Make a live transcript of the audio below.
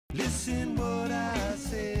Listen what I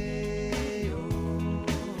say, oh.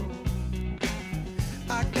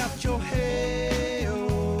 I got your hey,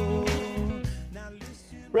 oh. Now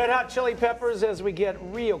listen. Red Hot Chili Peppers as we get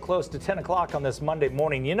real close to 10 o'clock on this Monday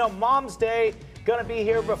morning. You know, Mom's Day gonna be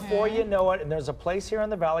here before you know it, and there's a place here in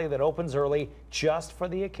the Valley that opens early just for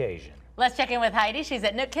the occasion. Let's check in with Heidi. She's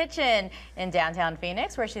at Nook Kitchen in downtown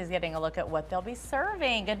Phoenix, where she's getting a look at what they'll be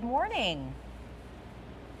serving. Good morning.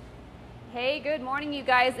 Hey, good morning, you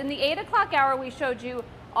guys. In the 8 o'clock hour, we showed you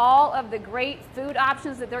all of the great food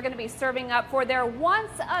options that they're going to be serving up for their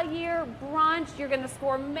once-a-year brunch. You're going to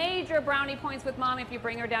score major brownie points with Mom if you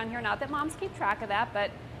bring her down here. Not that moms keep track of that, but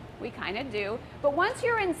we kind of do. But once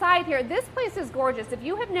you're inside here, this place is gorgeous. If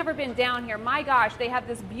you have never been down here, my gosh, they have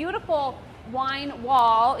this beautiful wine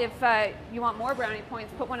wall. If you want more brownie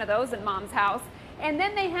points, put one of those in Mom's house. And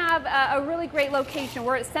then they have a really great location.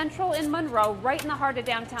 We're at Central in Monroe, right in the heart of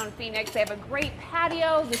downtown Phoenix. They have a great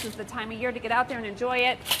patio. This is the time of year to get out there and enjoy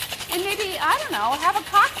it. And maybe, I don't know, have a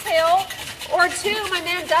cocktail or two. My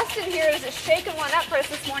man Dustin here is shaking one up for us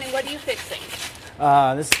this morning. What are you fixing?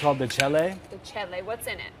 This is called the Chele. The Chele. What's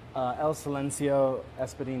in it? El Silencio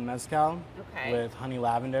Espadín Mezcal Okay. with honey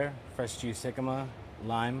lavender, fresh juice jicama,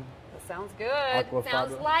 lime. Sounds good. Aqua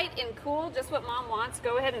Sounds Fabra. light and cool, just what Mom wants.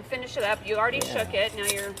 Go ahead and finish it up. You already shook it. Now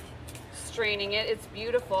you're straining it. It's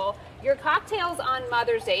beautiful. Your cocktails on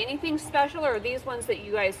Mother's Day, anything special, or are these ones that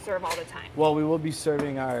you guys serve all the time? Well, we will be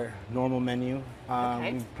serving our normal menu.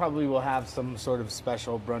 Okay. We probably will have some sort of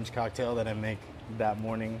special brunch cocktail that I make that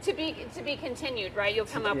morning. To be continued, right? You'll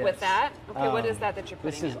come up Yes. with that. Okay, what is that you're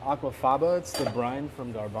This putting is in? Aqua Faba. It's the brine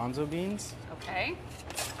from garbanzo beans. Okay.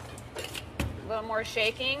 A little more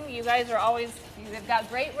shaking. You guys are always, you've got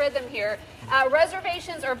great rhythm here.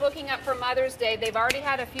 Reservations are booking up for Mother's Day. They've already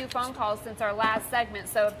had a few phone calls since our last segment.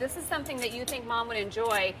 So if this is something that you think Mom would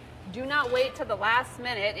enjoy, do not wait till the last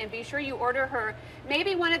minute and be sure you order her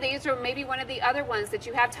maybe one of these or maybe one of the other ones that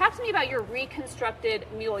you have. Talk to me about your reconstructed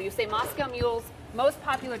mule. You say Moscow Mule's most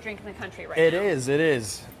popular drink in the country right now. It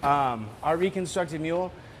is. Our reconstructed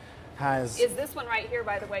mule has Is this one right here,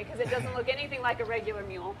 by the way, because it doesn't look anything like a regular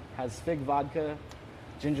mule. has fig vodka,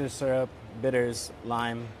 ginger syrup, bitters,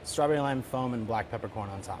 lime, strawberry lime foam, and black peppercorn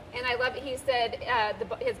on top. And I love it. He said,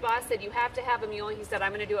 his boss said, you have to have a mule. He said,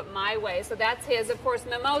 I'm going to do it my way. So that's his. Of course,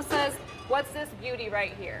 mimosas. What's this beauty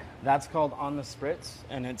right here? That's called On the Spritz,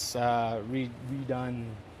 and it's redone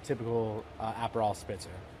typical Aperol spritzer.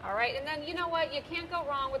 All right. And then, you know what? You can't go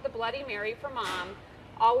wrong with the Bloody Mary for Mom.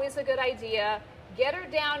 Always a good idea. Get her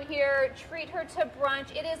down here. Treat her to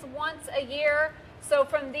brunch. It is once a year. So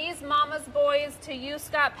from these mama's boys to you,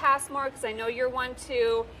 Scott Passmore, because I know you're one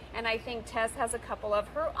too, and I think Tess has a couple of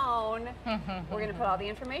her own. We're going to put all the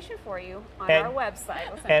information for you on our website.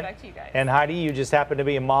 We'll send it back to you guys. And Heidi, you just happen to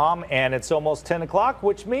be a mom, and it's almost 10 o'clock,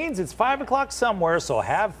 which means it's 5 o'clock somewhere, so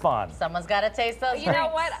have fun. Someone's got to taste those You know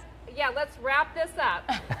drinks. what? Yeah, let's wrap this up.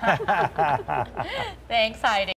 Thanks, Heidi.